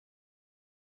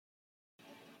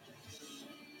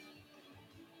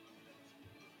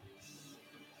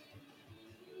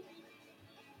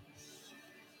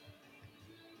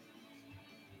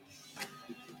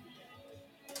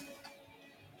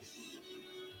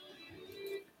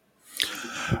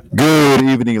Good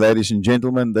evening, ladies and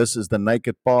gentlemen. This is the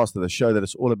Naked Pastor, the show that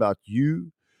is all about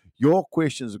you, your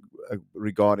questions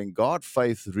regarding God,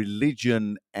 faith,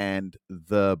 religion, and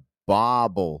the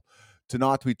Bible.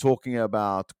 Tonight, we're talking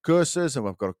about curses, and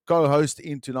we've got a co host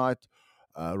in tonight,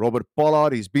 Robert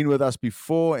Pollard. He's been with us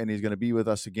before, and he's going to be with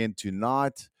us again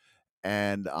tonight.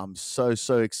 And I'm so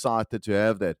excited to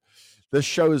have that. This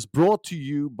show is brought to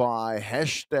you by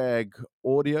Hashtag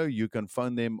Audio. You can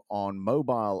phone them on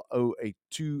mobile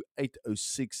 082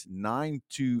 806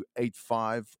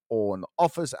 9285 or on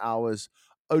office hours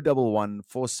 011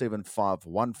 475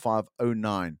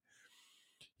 1509.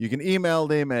 You can email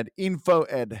them at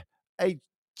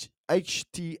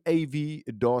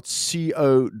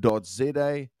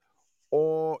info@htav.co.za,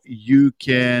 or you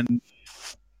can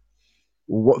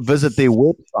visit their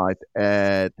website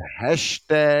at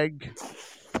hashtag.co.za.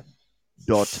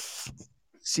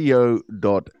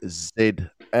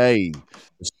 The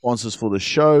sponsors for the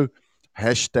show,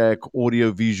 Hashtag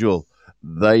Audiovisual.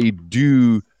 They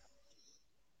do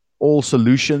all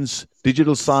solutions,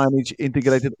 digital signage,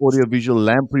 integrated audiovisual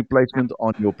lamp replacement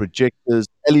on your projectors,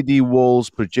 LED walls,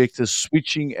 projectors,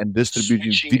 switching and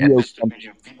distributing video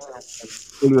content,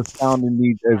 all your sound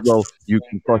needs as well. You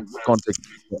can contact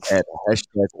them at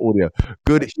Hashtag Audio.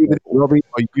 Good evening, Robbie.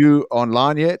 Are you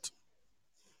online yet?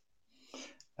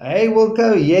 Hey,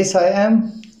 Wilco. Yes, I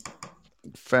am.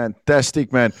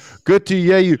 Fantastic, man. Good to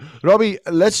hear you. Robbie,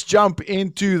 let's jump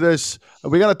into this.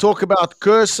 We're going to talk about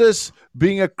curses,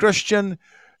 being a Christian.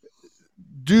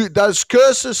 Does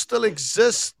curses still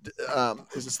exist?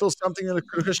 Is it still something in a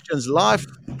Christian's life?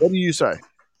 What do you say?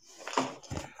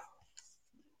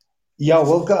 Yeah,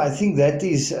 Wilco, I think that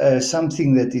is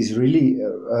something that is really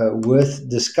worth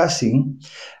discussing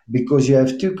because you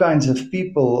have two kinds of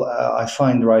people, I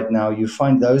find right now. You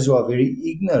find those who are very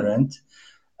ignorant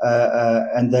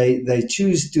and they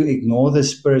choose to ignore the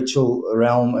spiritual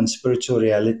realm and spiritual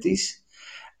realities.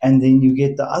 And then you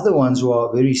get the other ones who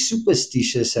are very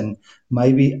superstitious and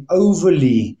maybe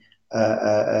overly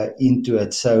into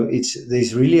it. So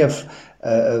there's really a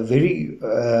very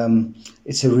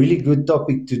it's a really good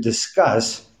topic to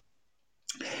discuss.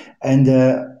 And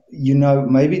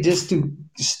maybe just to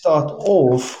start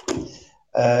off,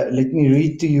 let me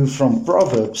read to you from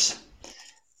Proverbs.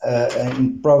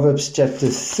 In Proverbs chapter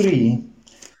 3,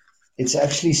 it's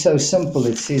actually so simple.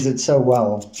 It says it so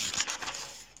well.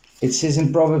 It says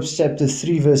in Proverbs chapter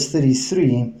 3, verse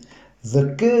 33,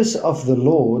 the curse of the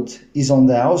Lord is on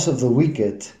the house of the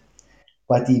wicked,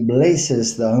 but he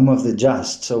blesses the home of the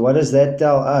just. So, what does that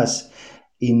tell us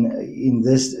in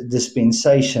this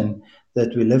dispensation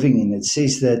that we're living in? It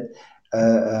says that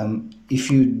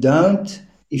if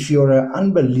you're an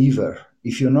unbeliever,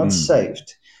 if you're not Mm,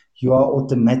 saved, you are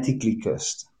automatically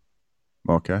cursed.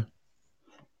 okay.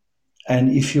 And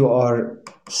if you are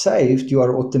saved, you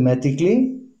are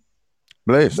automatically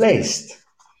Blessed. blessed.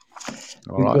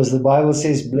 All right. Because the Bible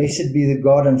says, blessed be the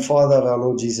God and Father of our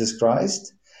Lord Jesus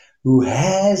Christ, who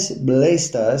has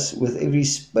blessed us with every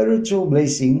spiritual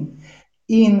blessing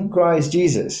in Christ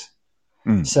Jesus.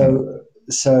 Mm, mm,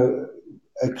 So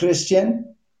a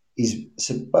Christian is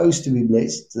supposed to be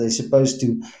blessed. They're supposed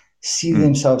to see mm,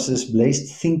 themselves as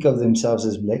blessed, think of themselves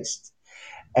as blessed.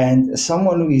 And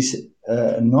someone who is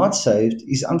not saved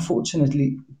is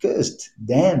unfortunately cursed,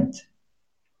 damned.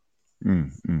 mm.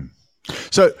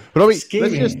 So, Robbie,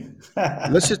 let's just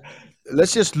Scary. let's just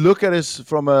let's just look at this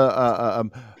from a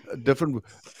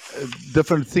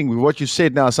different thing. What you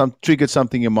said now, some triggered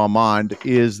something in my mind.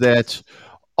 Is that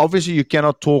obviously you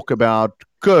cannot talk about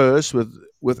curse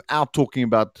without talking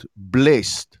about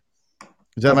blessed.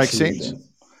 Does that make sense? Absolutely.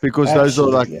 Because those are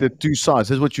like Absolutely. the two sides.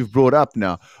 That's what you've brought up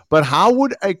now. But how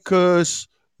would a curse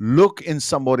look in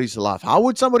somebody's life? How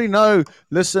would somebody know,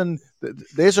 listen,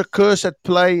 there's a curse at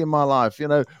play in my life?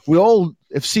 We all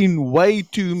have seen way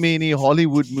too many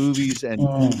Hollywood movies and, you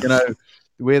Mm. know,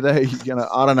 where they,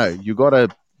 I don't know, you got a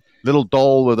little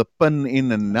doll with a pin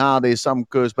in and now there's some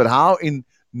curse. But how in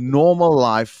normal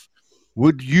life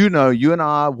would you and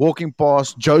I walking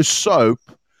past Joe Soap,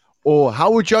 or how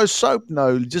would Joe Soap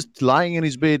know, just lying in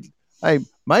his bed, hey,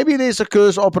 maybe there's a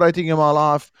curse operating in my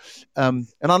life? And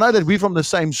I know that we're from the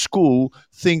same school,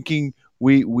 thinking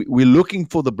we're looking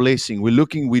for the blessing.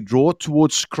 We draw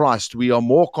towards Christ. We are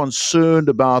more concerned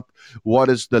about what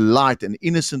is the light and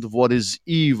innocent of what is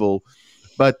evil.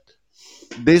 But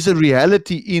there's a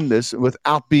reality in this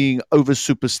without being over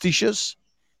superstitious.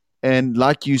 And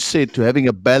like you said, to having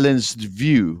a balanced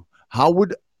view. How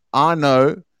would I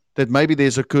know that maybe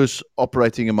there's a curse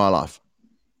operating in my life?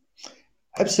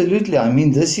 Absolutely. I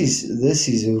mean, this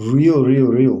is real, real,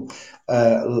 real.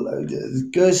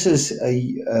 Curses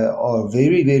are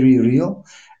very, very real,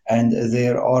 and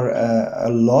there are a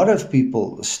lot of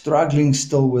people struggling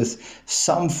still with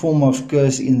some form of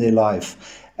curse in their life.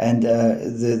 And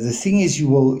the thing is, you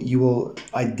will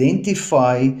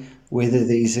identify whether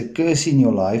there is a curse in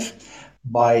your life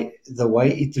by the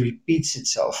way it repeats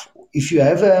itself. If you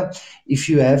have a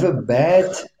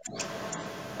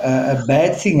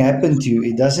bad thing happen to you,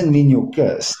 it doesn't mean you're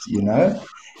cursed, you know.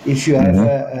 If you have Mm-hmm.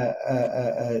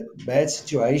 a bad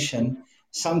situation,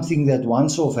 something that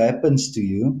once off happens to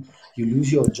you, you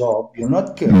lose your job, you're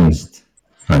not Mm. cursed.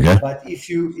 Okay. But if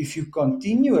you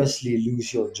continuously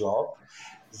lose your job,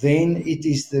 then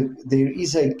there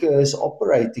is a curse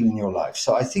operating in your life.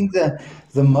 So I think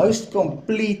the most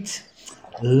complete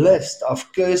list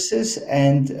of curses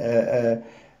and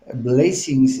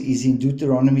blessings is in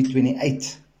Deuteronomy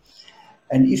 28.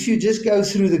 And if you just go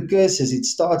through the curses, it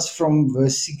starts from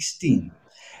verse 16.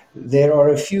 There are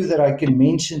a few that I can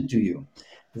mention to you.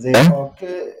 There Okay. are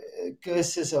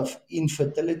curses of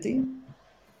infertility.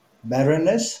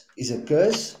 Barrenness is a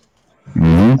curse.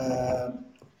 Mm-hmm. Uh,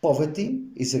 Poverty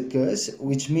is a curse,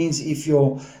 which means if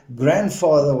your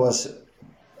grandfather was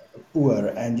poor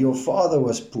and your father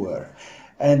was poor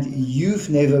and you've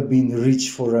never been rich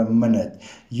for a minute,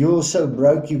 you're so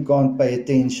broke you can't pay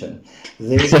attention.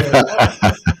 There's a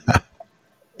lot,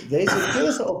 there's a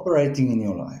curse operating in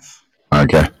your life,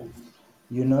 Okay.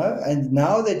 and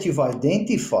now that you've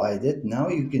identified it, now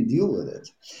you can deal with it.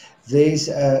 There's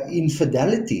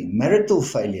infidelity, marital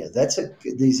failure. There's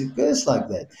a curse like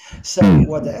that. So Mm.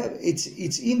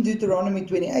 it's in Deuteronomy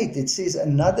 28. It says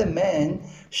another man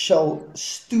shall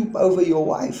stoop over your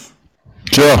wife.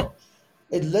 Sure.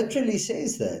 It literally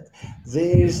says that.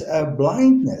 There's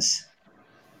blindness.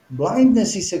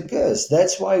 Blindness is a curse.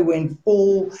 That's why when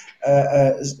Paul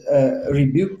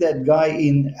rebuked that guy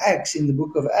in the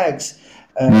book of Acts,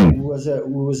 Mm. who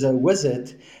was a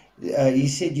wizard, he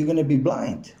said, "You're going to be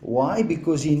blind." Why?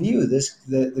 Because he knew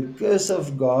the curse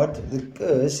of God, the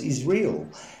curse is real,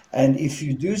 and if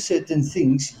you do certain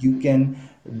things, you can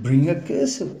bring a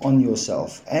curse on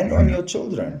yourself and on your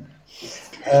children.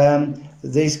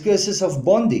 There's curses of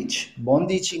bondage.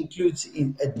 Bondage includes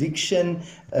addiction,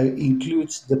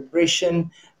 includes depression,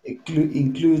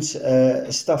 includes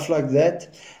stuff like that.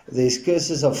 There's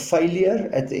curses of failure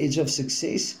at the edge of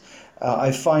success.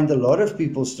 I find a lot of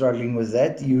people struggling with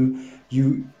that.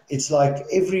 It's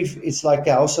like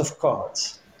a house of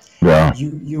cards. Yeah.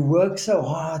 You work so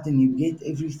hard and you get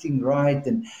everything right,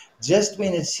 and just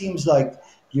when it seems like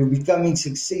you're becoming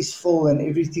successful and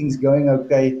everything's going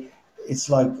okay, it's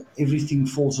like everything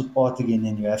falls apart again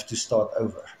and you have to start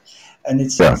over. And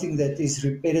it's Yeah. something that is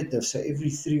repetitive, so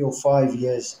every 3 or 5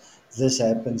 years this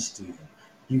happens to you.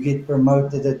 You get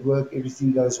promoted at work,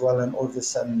 everything goes well, and all of a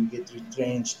sudden you get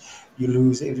retrenched, you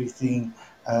lose everything.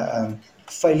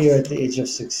 Failure at the edge of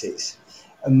success.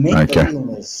 A mental Okay.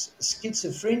 illness,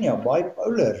 schizophrenia,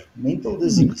 bipolar, mental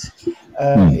disease.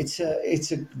 Mm.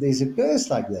 There's a curse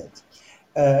like that.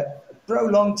 Uh,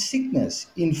 Prolonged sickness,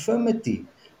 infirmity,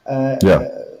 uh, Yeah.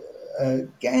 uh,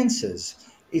 cancers.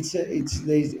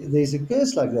 There's a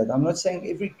curse like that. I'm not saying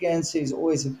every cancer is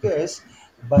always a curse,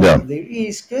 but Yeah. there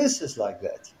is curses like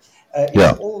that. It's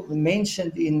Yeah. all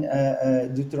mentioned in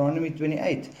Deuteronomy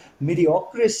 28.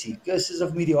 Mediocrity, curses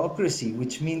of mediocrity,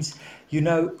 which means,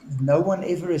 no one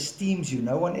ever esteems you,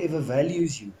 no one ever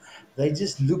values you. They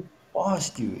just look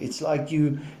past you. It's like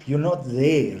you're not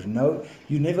there. No,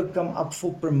 you never come up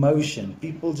for promotion.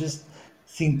 People just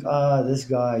think, this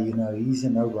guy, he's a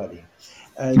nobody.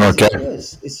 There's a Okay.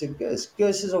 curse. It's a curse.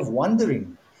 Curses of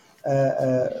wandering.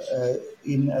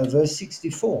 In verse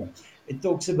 64, it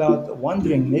talks about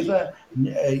wandering, never,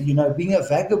 being a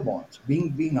vagabond,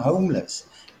 being homeless,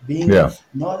 being Yeah.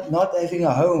 not having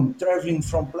a home, traveling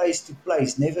from place to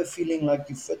place, never feeling like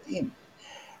you fit in.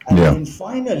 And Yeah. then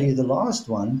finally, the last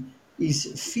one is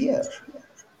fear,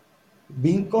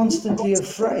 being constantly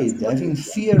afraid, having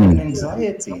fear and Mm.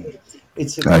 anxiety.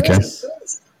 It's a Okay. curse.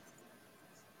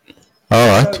 All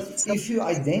So right. if you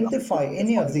identify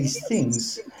any of these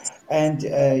things, and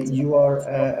you are,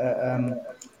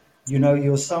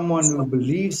 you're someone who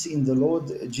believes in the Lord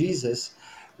Jesus,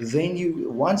 then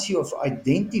once you have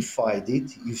identified it,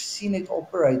 you've seen it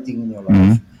operating in your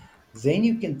life, Mm. then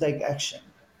you can take action.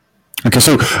 Okay.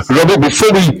 So, Because Robert,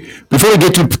 before we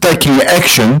get to taking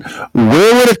action,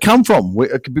 where would it come from?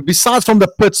 Besides from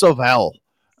the pits of hell,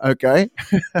 okay,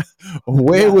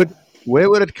 where yeah, would where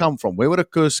would it come from? Where would a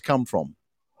curse come from?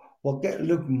 well,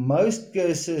 look, most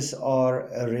curses are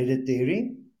hereditary.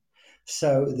 So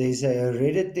there's a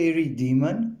hereditary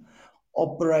demon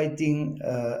operating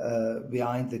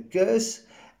behind the curse,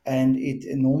 and it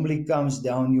normally comes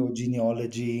down your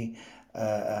genealogy.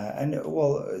 And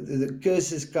well, the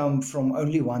curses come from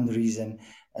only one reason,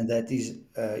 and that is,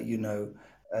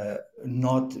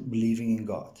 not believing in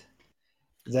God.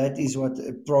 That is what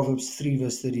Proverbs 3,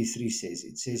 verse 33 says.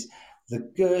 It says,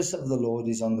 the curse of the Lord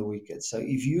is on the wicked. So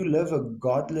if you live a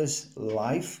godless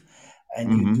life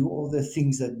and you Mm-hmm. do all the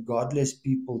things that godless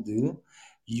people do,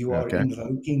 you are Okay.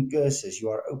 invoking curses. You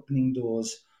are opening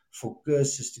doors for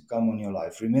curses to come on your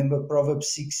life. Remember,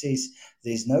 Proverbs 6 says,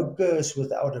 there's no curse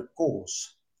without a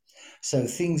cause. So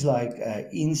things like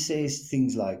incest,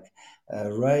 things like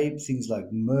rape, things like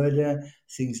murder,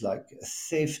 things like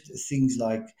theft, things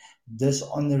like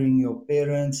dishonoring your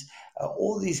parents,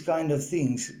 all these kind of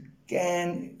things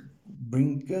can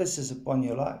bring curses upon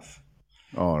your life.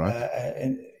 All right.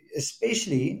 And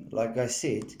especially, like I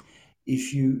said,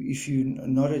 if you're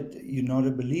not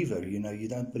a believer, you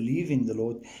don't believe in the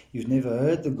Lord, you've never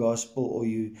heard the gospel, or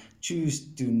you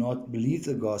choose to not believe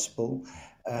the gospel,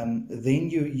 then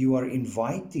you are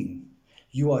inviting,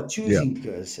 you are Yeah. choosing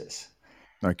curses.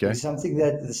 Okay. There's something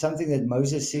that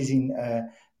Moses says in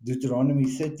Deuteronomy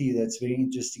 30 that's very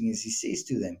interesting. Is he says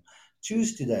to them,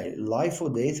 choose today life or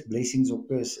death, blessings or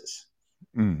curses.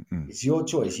 Mm-mm. It's your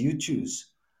choice, you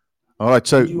choose. All right.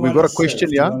 Who So do you we've want got to a question,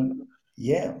 serve? Do you yeah. want?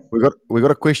 Yeah, We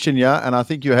got a question, yeah, and I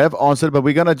think you have answered, but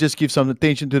we're gonna just give some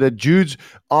attention to that. Jude's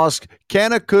asked,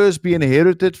 can a curse be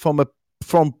inherited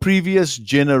from previous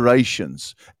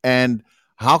generations, and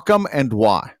how come and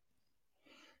why?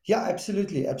 yeah,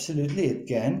 absolutely, absolutely, it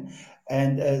can.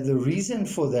 And the reason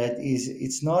for that is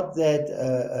it's not that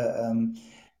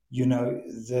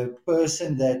the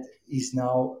person that is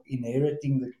now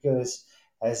inheriting the curse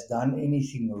has done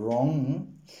anything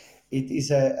wrong. It is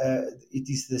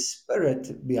the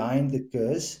spirit behind the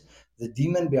curse, the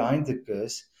demon behind the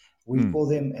curse. We Mm, call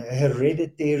them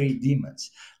hereditary demons.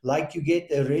 Like you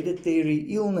get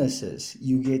hereditary illnesses,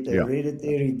 you get yeah,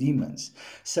 hereditary demons.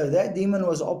 So that demon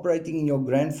was operating in your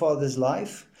grandfather's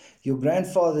life. Your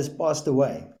grandfather's passed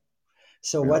away.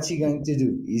 So yeah. what's he going to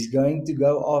do? He's going to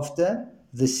go after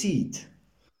the seed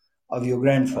of your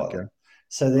Okay. grandfather.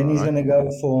 So then All he's right. going to go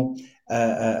for,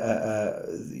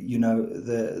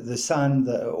 the son,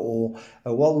 or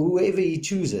well, whoever he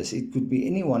chooses. It could be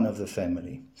any one of the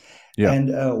family. Yeah, And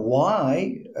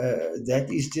why? That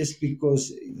is just because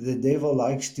the devil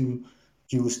likes to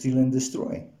kill, steal, and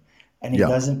destroy, and he yeah.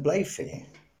 doesn't play fair.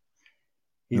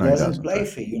 He No, it doesn't doesn't. play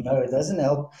fair. It doesn't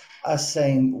help us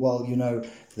saying, well,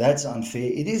 that's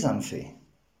unfair. It is unfair,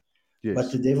 but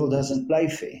Yes. the devil doesn't play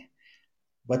fair.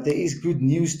 But there is good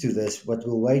news to this, but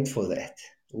we'll wait for that.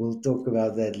 We'll talk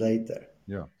about that later.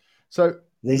 Yeah. So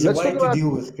There's a let's talk way to about,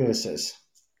 deal with curses.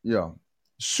 yeah,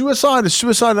 suicide. Is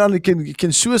suicide only,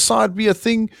 can suicide be a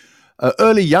thing?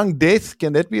 Early young death,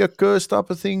 can that be a curse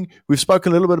type of thing? We've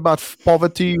spoken a little bit about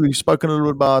poverty. We've spoken a little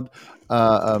bit about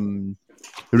uh, um,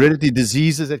 hereditary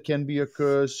diseases that can be a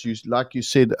curse. Like you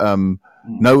said,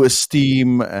 no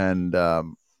esteem, and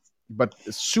but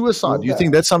suicide. Do you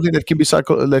think Wilka, that's something that can be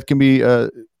that can be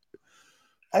a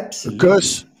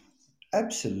curse? absolutely.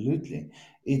 Absolutely.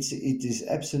 It is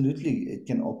absolutely, it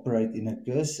can operate in a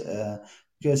curse.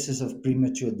 Curses of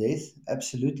premature death.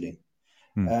 Absolutely.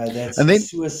 Hmm. That's And then,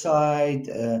 suicide,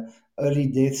 early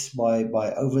deaths by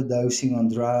overdosing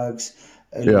on drugs,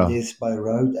 early yeah, deaths by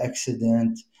road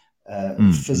accident,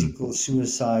 mm. physical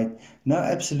suicide. No,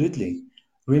 absolutely.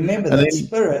 Remember And that then,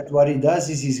 spirit. What he does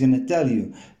is he's going to tell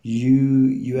you,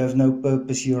 you have no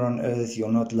purpose here on earth.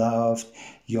 You're not loved.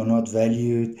 You're not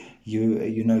valued.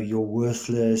 You're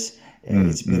worthless.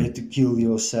 It's better mm. to kill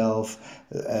yourself.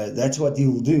 That's what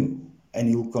he'll do, and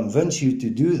he'll convince you to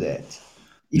do that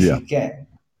if Yeah. he can,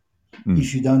 Mm.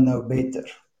 if you don't know better.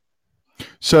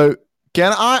 So,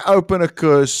 can I open a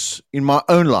curse in my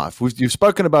own life? You've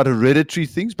spoken about hereditary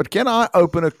things, but can I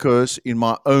open a curse in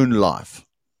my own life?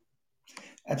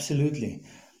 Absolutely.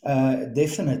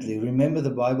 Definitely. Remember, the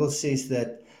Bible says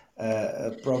that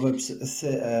Proverbs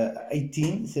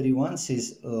 18:31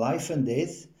 says, life and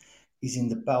death is in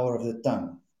the power of the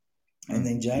tongue. And Mm.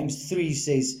 then James 3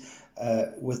 says,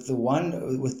 with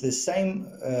the same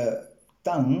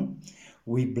tongue,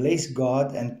 we bless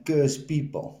God and curse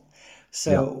people.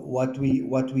 Yeah. So what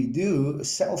we do,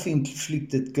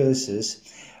 self-inflicted curses,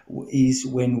 is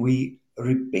when we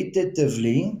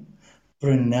repetitively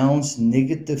pronounce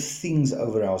negative things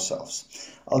over ourselves.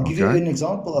 I'll give you Okay. an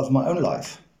example of my own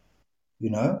life. You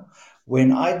know,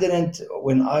 when I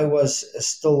was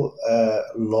still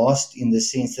lost, in the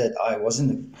sense that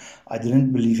I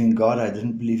didn't believe in God, I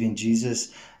didn't believe in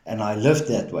Jesus, and I lived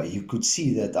that way. You could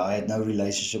see that I had no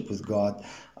relationship with God.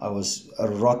 I was a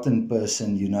rotten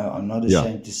person. I'm not Yeah.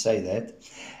 ashamed to say that.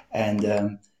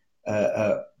 And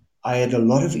I had a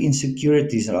lot of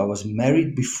insecurities, and I was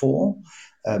married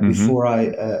Mm-hmm. before I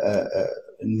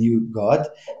knew God,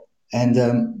 and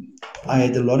I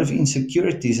had a lot of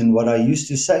insecurities. And what I used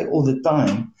to say all the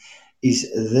time is,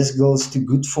 "This girl's too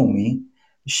good for me.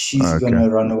 She's Okay. gonna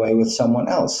run away with someone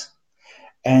else."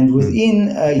 And Mm. within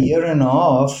a year and a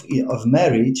half of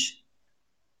marriage,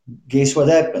 guess what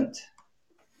happened?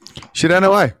 She ran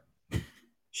away.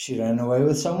 She ran away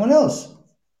with someone else.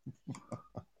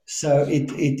 So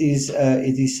it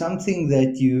is something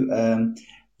that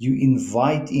you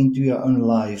invite into your own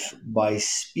life by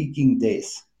speaking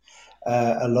death.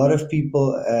 A lot of people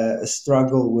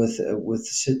struggle with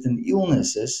certain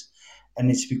illnesses, and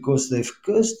it's because they've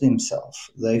cursed themselves.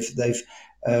 They've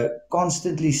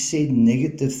constantly said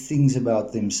negative things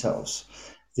about themselves.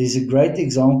 There's a great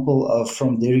example of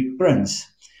from Derek Prince,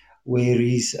 where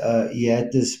he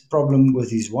had this problem with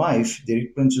his wife.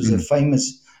 Derek Prince was a Mm. famous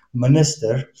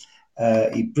minister.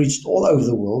 He preached all over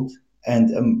the world, and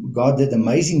God did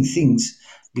amazing things,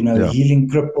 Yeah. healing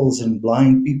cripples and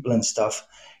blind people and stuff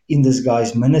in this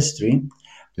guy's ministry.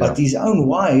 Yeah. But his own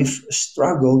wife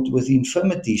struggled with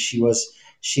infirmity.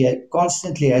 She had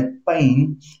constantly had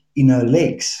pain in her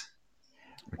legs,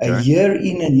 a Okay. year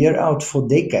in and year out for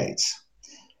decades.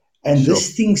 And Sure.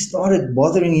 this thing started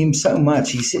bothering him so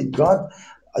much. He said, "God,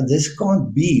 this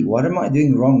can't be. What am I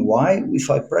doing wrong? Why, if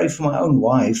I pray for my own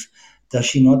wife, does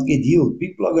she not get healed?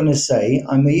 People are going to say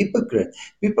I'm a hypocrite.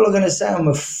 People are going to say I'm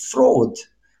a fraud,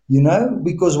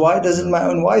 because why doesn't Yeah. my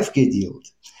own wife get healed?"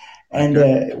 And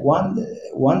Okay.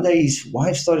 one day his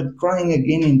wife started crying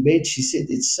again in bed. She said,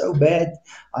 "It's so bad.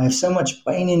 I have so much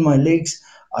pain in my legs.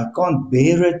 I can't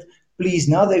bear it. Please."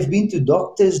 Now they've been to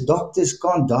doctors. Doctors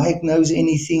can't diagnose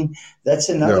anything. That's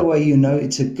Yeah. another way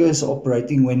it's a curse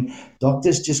operating, when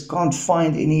doctors just can't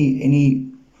find any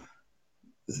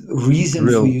reason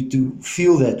for Real. you to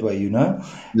feel that way.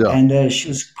 Yeah. And she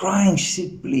was crying. She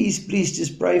said, "Please, please,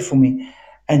 just pray for me."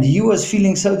 And he was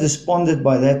feeling so despondent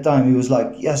by that time. He was like,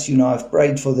 "Yes, I've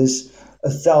prayed for this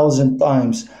 1,000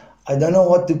 times. I don't know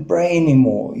what to pray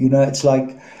anymore." It's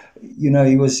like, he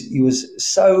was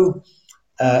so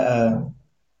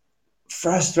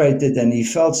frustrated, and he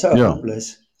felt so Yeah.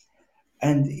 hopeless.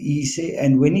 And he said,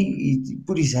 and when he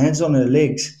put his hands on her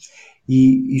legs,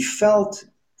 he felt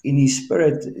in his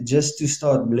spirit just to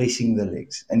start blessing the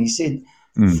legs. And he said,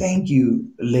 Mm. "Thank you,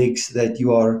 legs, that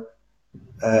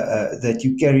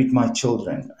you carried my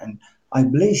children, and I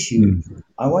bless you. Mm.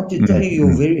 I want to tell Mm. you,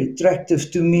 you're Mm. very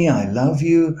attractive to me. I love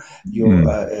you. Mm.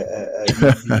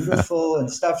 You're beautiful," and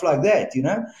stuff like that.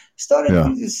 Started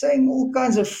Yeah. saying all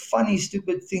kinds of funny,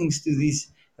 stupid things to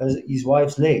his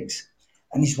wife's legs,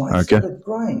 and his wife Okay. started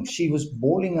crying. She was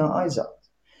bawling her eyes out,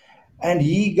 and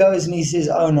he goes and he says,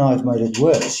 "Oh no, I've made it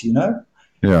worse,"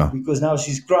 Yeah. because now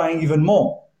she's crying even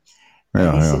more. And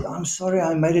Yeah. he Yeah. said, "I'm sorry,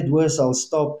 I made it worse. I'll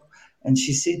stop." And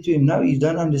she said to him, "No, you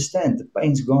don't understand. The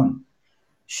pain's gone."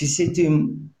 She said to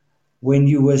him, "When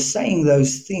you were saying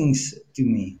those things to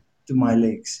me, to my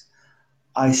legs,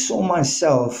 I saw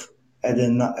myself at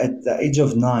the age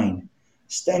of 9,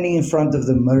 standing in front of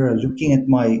the mirror, looking at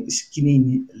my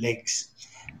skinny legs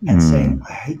and saying, Mm.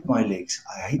 'I hate my legs.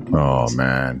 I hate my Oh legs.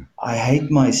 man. I hate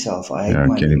myself. I hate Yeah.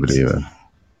 my Can you legs.'" believe it?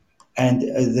 And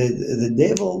the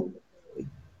devil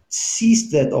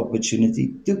seized that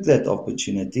opportunity, took that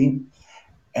opportunity,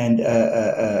 and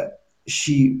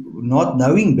she, not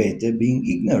knowing better, being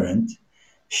ignorant,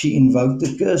 she invoked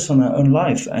a curse on her own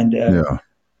life. And Yeah.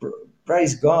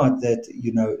 praise God that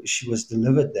she was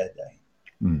delivered that day.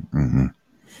 Mm-hmm.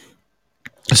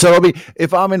 So, Robbie,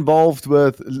 if I'm involved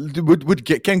with,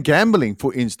 can gambling,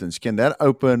 for instance, can that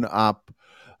open up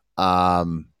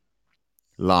um,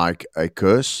 like a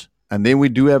curse? And then we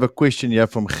do have a question here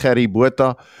from Gary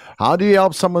Botha. How do you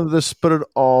help someone with the spirit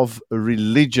of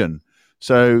religion?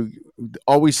 So,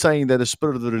 are we saying that the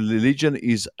spirit of the religion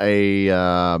is a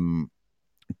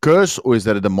curse, or is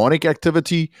that a demonic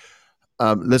activity?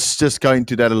 Let's just go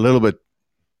into that a little bit.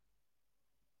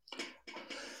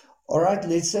 All right,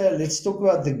 let's talk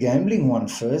about the gambling one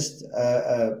first.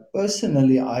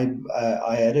 Personally,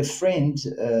 I had a friend,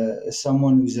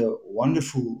 someone who's a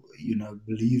wonderful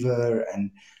believer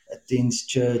and attends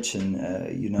church, and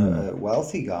Mm. a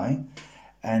wealthy guy.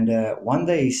 And one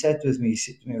day he sat with me. He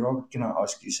said to me, "Robert, can I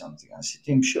ask you something?" I said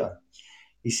to him, "Sure."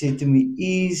 He said to me,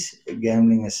 "Is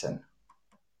gambling a sin?"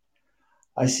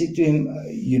 I said to him,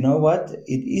 "You know what?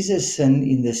 It is a sin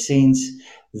in the sense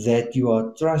that you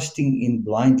are trusting in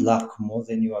blind luck more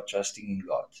than you are trusting in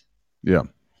God. Yeah.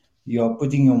 You are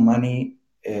putting your money,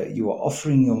 you are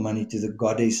offering your money to the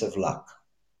goddess of luck."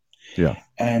 Yeah.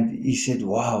 And he said,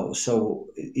 "Wow, so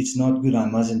it's not good. I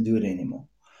mustn't do it anymore."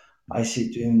 I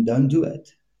said to him, don't do it.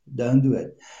 Don't do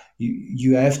it.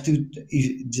 You have to,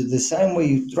 the same way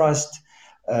you trust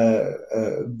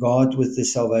God with the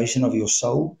salvation of your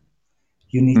soul,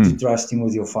 you need to Mm. trust Him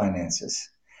with your finances.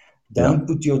 Yeah. Don't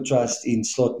put your trust in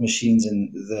slot machines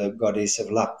and the goddess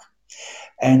of luck.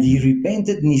 And he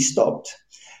repented and he stopped.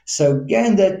 So,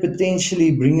 can that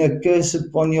potentially bring a curse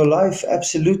upon your life?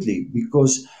 Absolutely,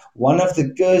 because one of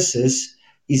the curses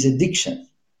is addiction.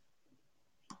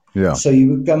 Yeah. So,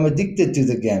 you become addicted to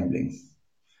the gambling.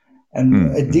 And Mm.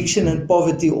 Mm. addiction and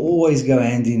poverty always go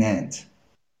hand in hand.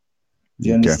 Do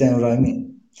you Okay. understand what I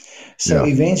mean? So,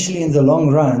 Yeah. eventually, in the long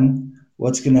run,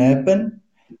 what's going to happen?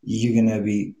 You're going to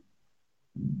be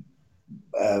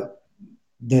uh,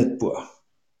 dirt poor.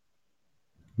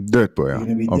 Dirt poor, You're yeah,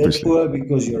 going to be dirt obviously. poor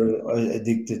because you're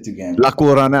addicted to Luck gambling.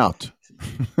 will run out.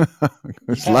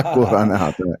 His luck will run Yeah,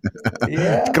 out.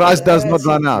 yeah, Christ does not that's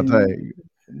run it. out. Hey.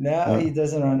 No, Uh, he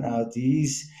doesn't run out.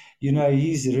 He's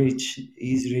rich.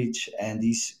 He's rich, and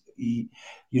there's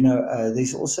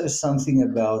also something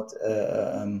about,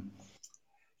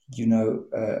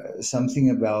 something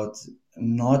about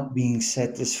not being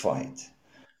satisfied.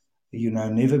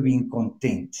 Never being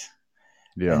content,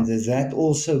 and yeah. that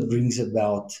also brings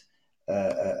about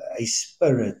a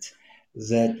spirit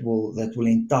that will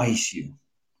entice you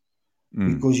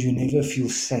Mm. because you never feel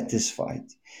satisfied.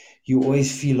 You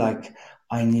always feel like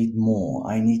I need more.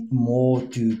 I need more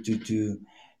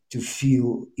to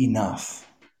feel enough.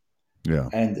 Yeah.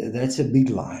 And that's a big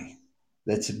lie.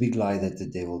 That's a big lie that the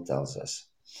devil tells us.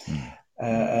 Mm.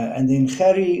 And then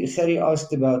Harry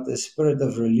asked about the spirit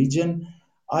of religion.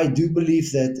 I do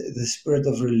believe that the spirit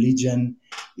of religion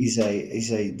is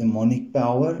a demonic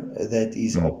power that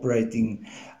is Mm. operating.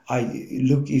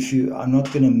 I'm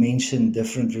not going to mention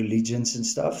different religions and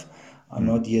stuff. I'm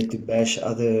Mm. not here to bash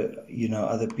other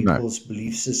No. people's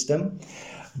belief system,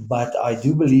 but I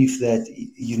do believe that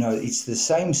it's the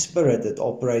same spirit that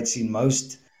operates in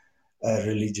most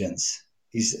religions.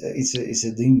 It's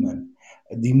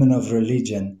a demon of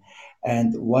religion, and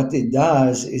what it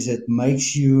does is it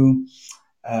makes you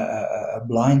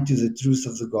blind to the truth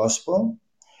of the gospel,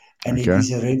 and it Okay. is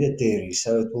hereditary,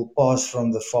 so it will pass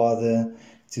from the father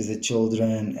to the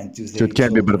children and to So their it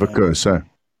can be a bit of a children. curse. So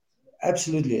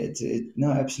Absolutely,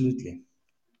 no, absolutely.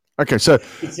 okay. So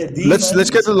It's a let's demon. get It's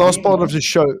to a the last part of the demon.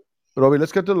 show, Robbie.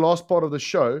 Let's get to the last part of the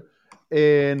show.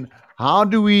 And how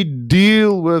do we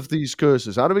deal with these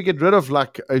curses? How do we get rid of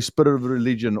like a spirit of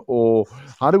religion, or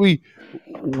how do we?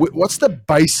 What's the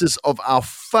basis of our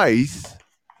faith?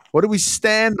 What do we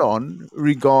stand on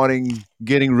regarding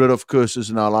getting rid of curses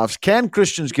in our lives? Can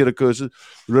Christians get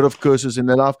rid of curses in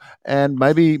their life? And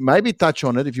maybe touch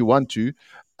on it if you want to.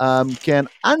 Can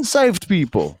unsaved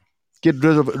people get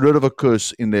rid of a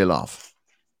curse in their life?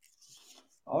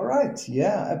 All right.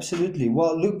 Yeah, absolutely.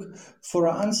 Well, look, for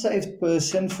an unsaved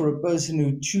person, for a person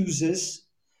who chooses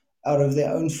out of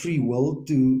their own free will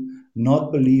to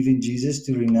not believe in Jesus,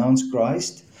 to renounce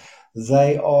Christ,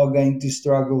 they are going to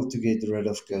struggle to get rid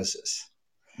of curses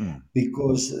Mm.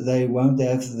 because they won't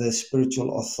have the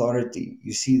spiritual authority.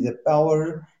 You see, the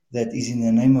power that is in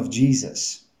the name of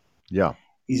Jesus Yeah.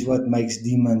 is what makes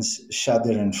demons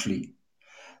shudder and flee.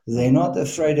 They're Mm. not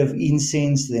afraid of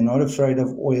incense. They're not afraid of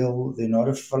oil. They're not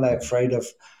afraid of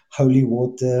holy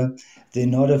water.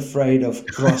 They're not afraid of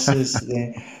crosses.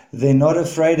 They're not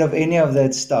afraid of any of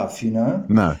that stuff. No.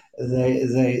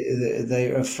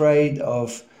 They're afraid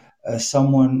of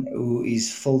someone who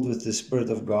is filled with the Spirit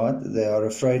of God. They are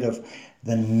afraid of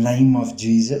the name of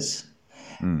Jesus.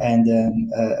 Mm.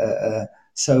 And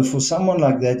so for someone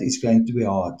like that, it's going to be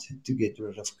hard to get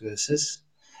rid of curses.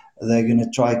 They're going to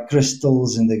try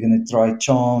crystals and they're going to try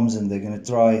charms and they're going to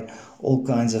try all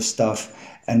kinds of stuff.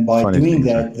 And by Funny doing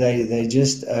things. that, they're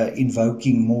just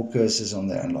invoking more curses on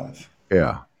their own life.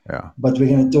 Yeah. Yeah. But we're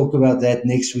going to talk about that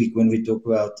next week when we talk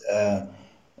about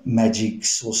magic,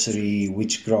 sorcery,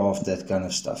 witchcraft, that kind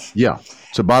of stuff. Yeah.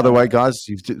 So by the way, guys,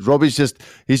 Robbie's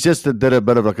he's just did a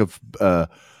bit of like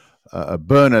a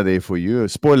burner there for you. A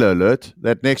spoiler alert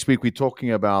that next week we're talking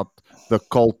about the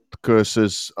cult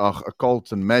curses,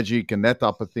 occult and magic and that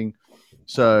type of thing.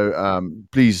 So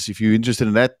please, if you're interested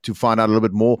in that, to find out a little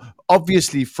bit more,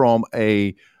 obviously from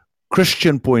a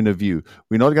Christian point of view,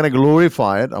 we're not going to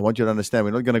glorify it. I want you to understand,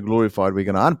 we're not going to glorify it. We're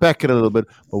going to unpack it a little bit,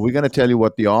 but we're going to tell you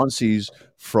what the answer is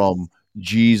from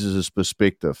Jesus'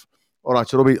 perspective. All right,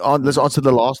 so Robbie, let's answer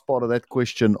the last part of that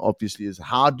question. Obviously, is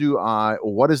how do I,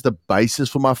 or what is the basis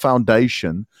for my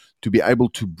foundation to be able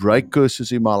to break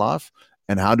curses in my life,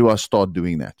 and how do I start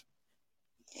doing that?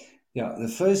 Yeah, the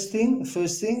first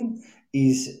thing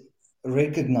is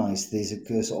recognize there's a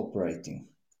curse operating.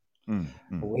 Mm,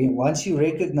 mm. Once you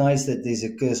recognize that there's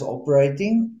a curse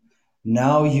operating,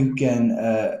 now you can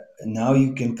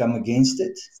come against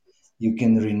it. You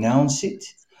can renounce it.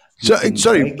 You So, can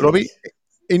sorry, break it. Robbie.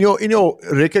 In your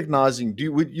recognizing,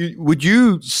 would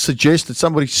you suggest that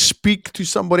somebody speak to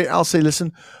somebody else? Say,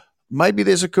 listen, maybe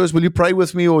there's a curse. Will you pray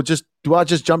with me, or do I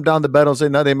just jump down the battle and say,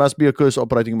 no, there must be a curse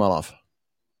operating in my life?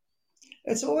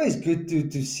 It's always good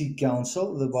to seek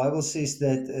counsel. The Bible says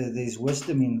that there's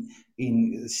wisdom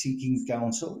in seeking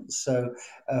counsel. So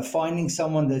finding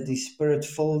someone that is spirit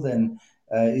filled and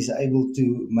is able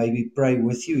to maybe pray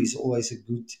with you is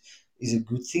a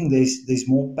good thing. There's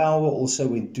more power also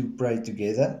when two pray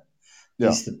together. Yeah.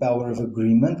 There's the power of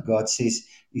agreement. God says,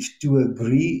 if two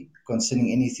agree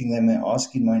concerning anything they may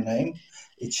ask in my name,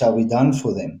 it shall be done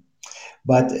for them.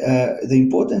 But the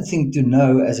important thing to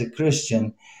know as a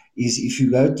Christian is if you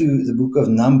go to the book of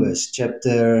Numbers,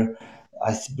 chapter,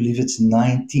 I believe it's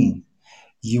 19,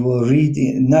 you will read,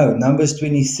 no, Numbers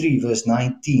 23, verse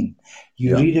 19.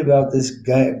 You Yeah. read about this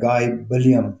guy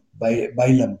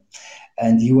Balaam,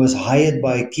 and he was hired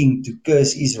by a king to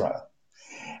curse Israel.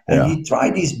 And Yeah. he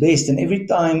tried his best, and every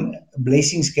time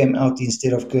blessings came out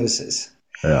instead of curses.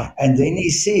 Yeah. And then he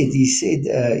said,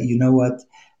 you know what?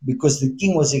 Because the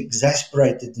king was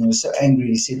exasperated and he was so angry,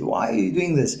 he said, "Why are you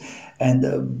doing this?" And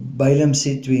Balaam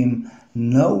said to him,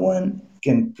 "No one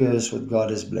can curse what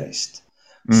God has blessed."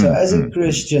 So, Mm, as a mm, mm.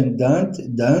 Christian,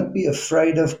 don't be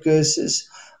afraid of curses.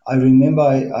 I remember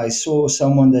I saw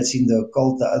someone that's in the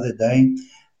occult the other day.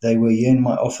 They were here in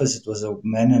my office. It was a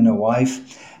man and a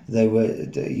wife. They were,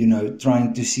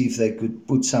 trying to see if they could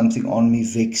put something on me,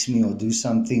 vex me, or do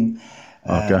something.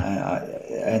 Okay.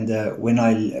 And when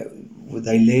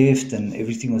they left and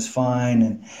everything was fine,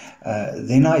 and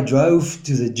then I drove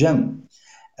to the gym.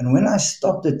 And when I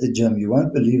stopped at the gym, you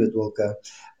won't believe it, Wilco,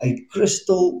 a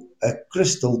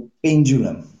crystal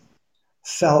pendulum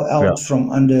fell Yeah. out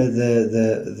from under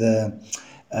the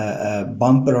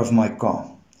bumper of my car.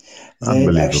 They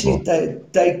had actually Unbelievable.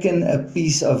 taken a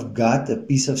piece of gut, a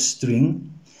piece of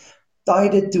string,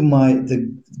 tied it to the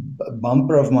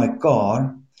bumper of my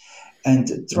car, and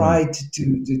Mm. tried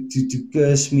to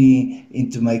curse me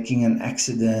into making an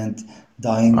accident,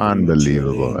 dying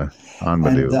Unbelievable. prematurely. And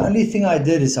the Unbelievable. only thing I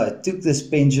did is I took this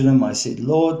pendulum. I said,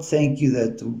 "Lord, thank you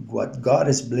that what God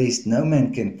has blessed, no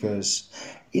man can curse.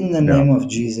 In the Yeah. name of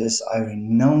Jesus, I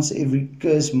renounce every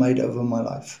curse made over my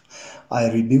life.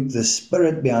 I rebuke the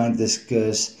spirit behind this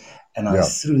curse, and I Yeah.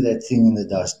 threw that thing in the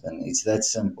dustbin." It's that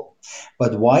simple.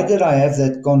 But why did I have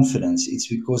that confidence? It's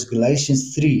because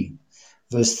Galatians 3,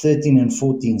 verse 13 and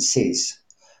 14 says,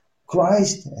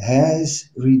 Christ has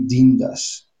redeemed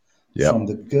us Yeah. from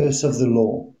the curse of the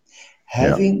law,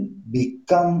 Yeah. having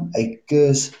become a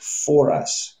curse for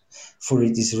us. For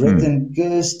it is Mm. written,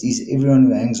 Cursed is everyone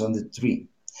who hangs on the tree,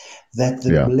 that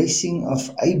the Yeah. blessing of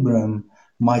Abram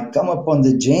might come upon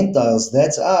the Gentiles,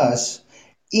 that's us,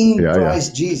 in Yeah. Yeah.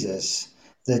 Christ Jesus,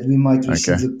 that we might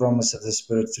receive Okay. the promise of the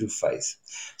Spirit through faith.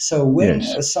 So when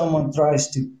Yes. someone tries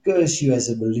to curse you as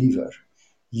a believer,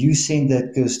 you send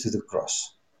that curse to the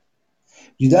cross.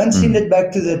 You don't send Mm. it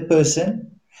back to that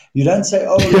person. You don't say,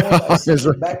 "Oh Lord, I Yeah. send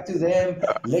it back to them.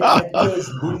 Let that curse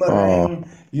Oh, boomerang,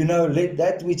 let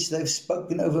that which they've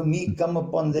spoken over me come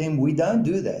upon them." We don't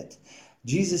do that.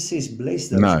 Jesus says, "Bless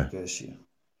those who no. curse you."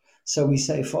 So we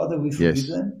say, "Father, we forgive Yes.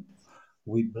 them.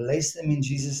 We bless them in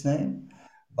Jesus' name,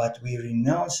 but we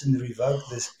renounce and revoke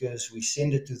this curse. We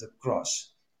send it to the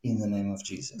cross in the name of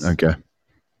Jesus." Okay.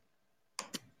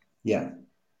 Yeah.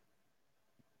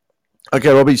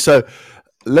 Okay, Robbie. So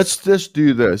let's just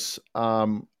do this.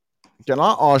 Can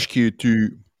I ask you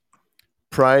to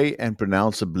pray and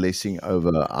pronounce a blessing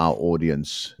over our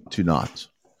audience tonight?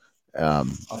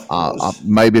 Of course.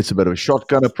 Maybe it's a bit of a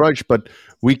shotgun approach, but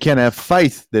we can have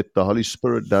faith that the Holy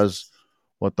Spirit does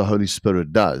what the Holy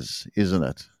Spirit does, isn't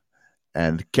it?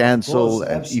 And Of cancel, course.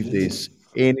 and if Absolutely. there's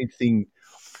anything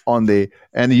on there,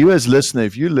 and you as listener,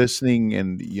 if you're listening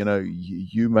and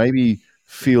you maybe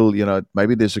feel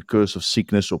maybe there's a curse of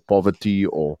sickness or poverty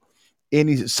or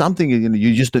any something,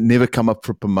 you just never come up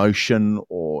for promotion,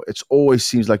 or it's always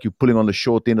seems like you're pulling on the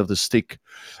short end of the stick,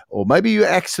 or maybe you're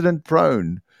accident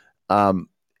prone, um,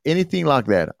 anything like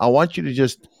that. I want you to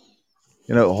just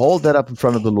hold that up in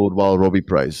front of the Lord while Robbie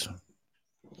prays.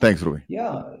 Thanks, Robbie.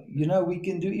 Yeah, we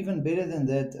can do even better than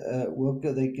that,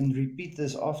 Wilke. They can repeat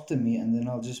this after me, and then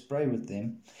I'll just pray with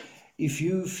them. If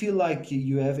you feel like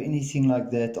you have anything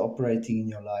like that operating in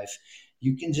your life,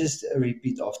 you can just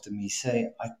repeat after me.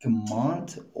 Say, "I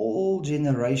command all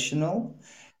generational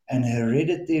and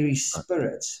hereditary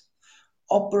spirits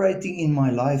operating in my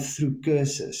life through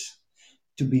curses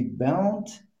to be bound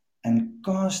and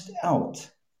cast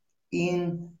out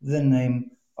in the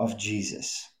name of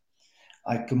Jesus.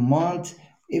 I command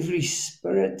every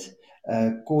spirit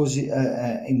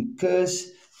and curse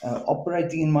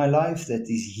operating in my life that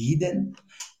is hidden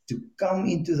to come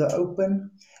into the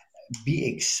open, be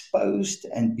exposed,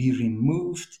 and be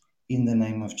removed in the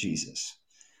name of Jesus.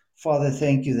 Father,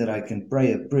 thank you that I can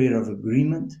pray a prayer of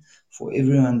agreement for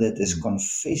everyone that has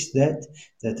confessed that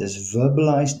has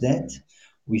verbalized that.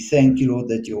 We thank you, Lord,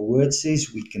 that your word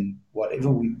says we can, whatever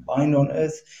we bind on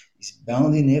earth is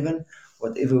bound in heaven,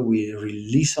 whatever we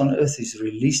release on earth is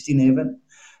released in heaven.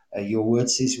 Your word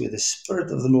says where the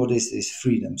Spirit of the Lord is, there's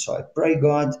freedom. So I pray,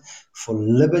 God, for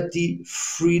liberty,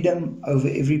 freedom over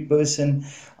every person.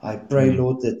 I pray,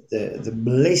 Lord, that the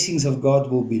blessings of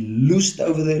God will be loosed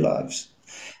over their lives,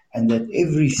 and that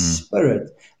every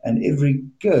spirit and every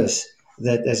curse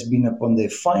that has been upon their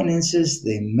finances,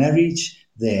 their marriage,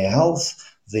 their health,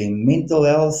 their mental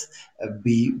health,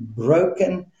 be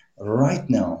broken right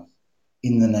now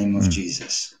in the name of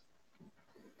Jesus.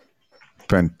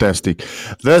 Fantastic.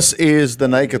 This is The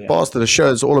Naked Hallelujah. Pastor. The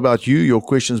show is all about you, your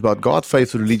questions about God,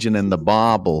 faith, religion, and the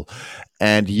Bible.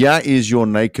 And here is your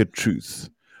naked truth.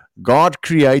 God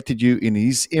created you in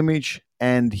his image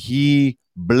and he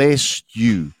blessed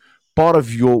you. Part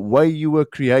of your way you were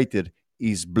created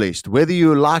is blessed. Whether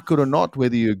you like it or not,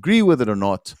 whether you agree with it or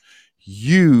not,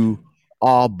 you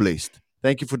are blessed.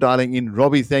 Thank you for dialing in.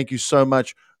 Robbie, thank you so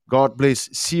much. God bless.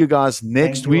 See you guys Thank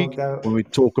next you, week Wilco. when we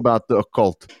talk about the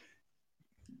occult.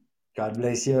 God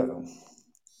bless you.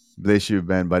 Bless you,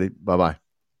 man, buddy. Bye bye.